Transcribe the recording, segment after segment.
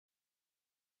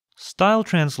Style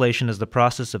translation is the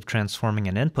process of transforming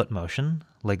an input motion,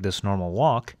 like this normal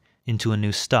walk, into a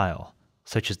new style,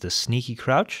 such as this sneaky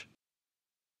crouch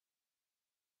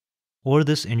or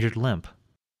this injured limp.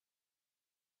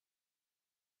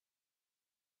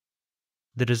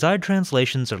 The desired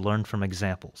translations are learned from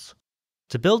examples.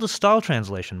 To build a style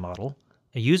translation model,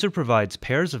 a user provides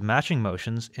pairs of matching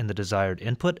motions in the desired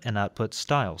input and output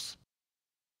styles.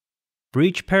 For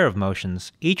each pair of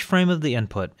motions, each frame of the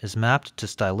input is mapped to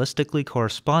stylistically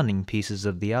corresponding pieces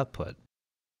of the output.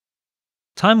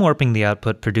 Time warping the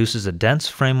output produces a dense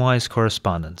frame-wise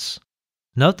correspondence.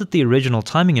 Note that the original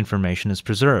timing information is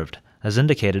preserved, as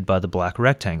indicated by the black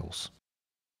rectangles.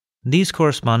 These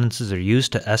correspondences are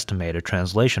used to estimate a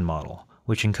translation model,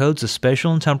 which encodes the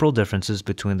spatial and temporal differences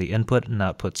between the input and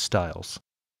output styles.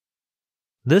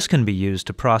 This can be used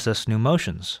to process new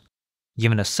motions.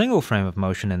 Given a single frame of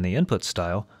motion in the input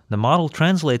style, the model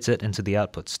translates it into the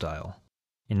output style.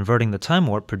 Inverting the time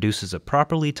warp produces a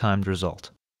properly timed result.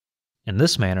 In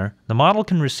this manner, the model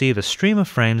can receive a stream of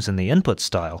frames in the input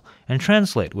style and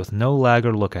translate with no lag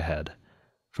or look ahead.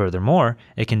 Furthermore,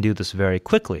 it can do this very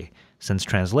quickly, since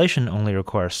translation only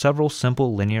requires several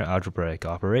simple linear algebraic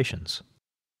operations.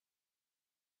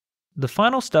 The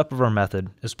final step of our method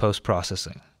is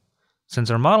post-processing. Since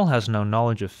our model has no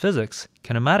knowledge of physics,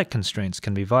 kinematic constraints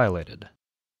can be violated.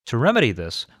 To remedy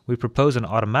this, we propose an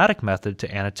automatic method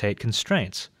to annotate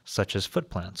constraints, such as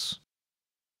footplants.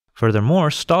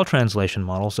 Furthermore, style translation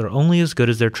models are only as good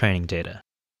as their training data.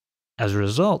 As a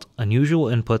result, unusual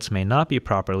inputs may not be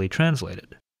properly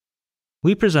translated.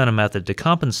 We present a method to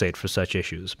compensate for such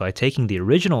issues by taking the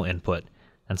original input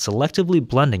and selectively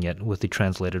blending it with the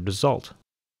translated result.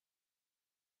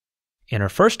 In our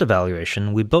first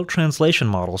evaluation, we built translation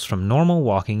models from normal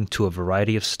walking to a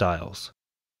variety of styles.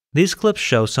 These clips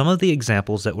show some of the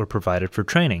examples that were provided for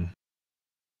training.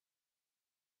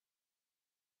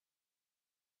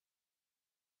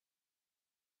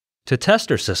 To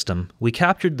test our system, we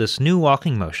captured this new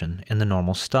walking motion in the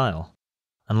normal style.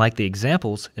 Unlike the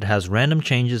examples, it has random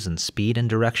changes in speed and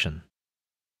direction.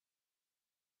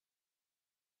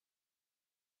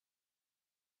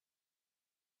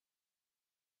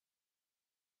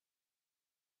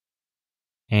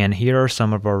 And here are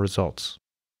some of our results.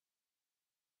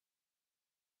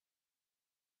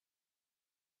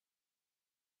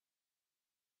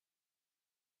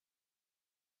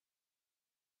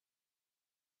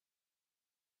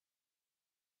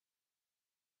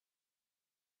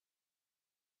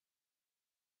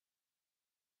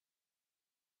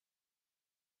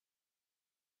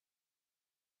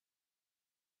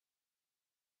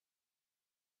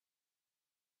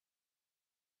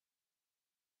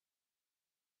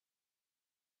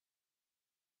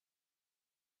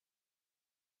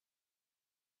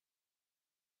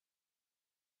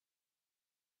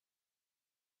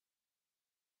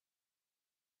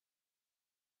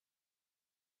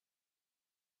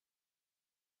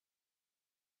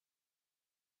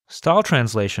 Style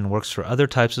translation works for other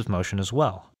types of motion as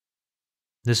well.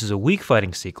 This is a weak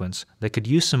fighting sequence that could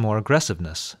use some more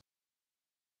aggressiveness.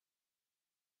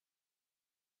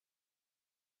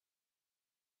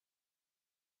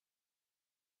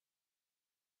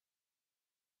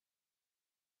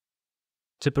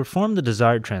 To perform the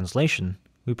desired translation,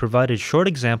 we provided short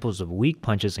examples of weak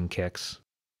punches and kicks,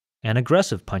 and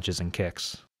aggressive punches and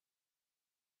kicks.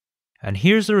 And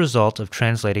here's the result of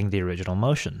translating the original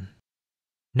motion.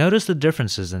 Notice the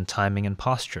differences in timing and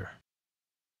posture.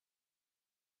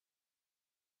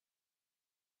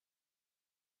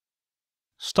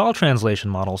 Style translation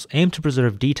models aim to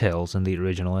preserve details in the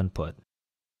original input.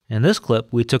 In this clip,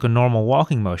 we took a normal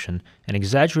walking motion and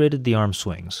exaggerated the arm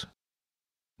swings.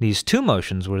 These two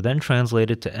motions were then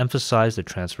translated to emphasize the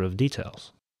transfer of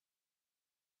details.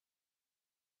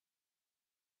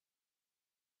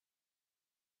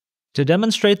 To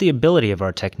demonstrate the ability of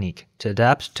our technique to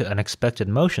adapt to unexpected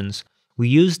motions, we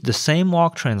used the same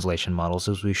walk translation models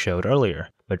as we showed earlier,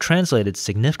 but translated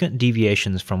significant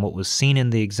deviations from what was seen in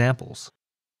the examples.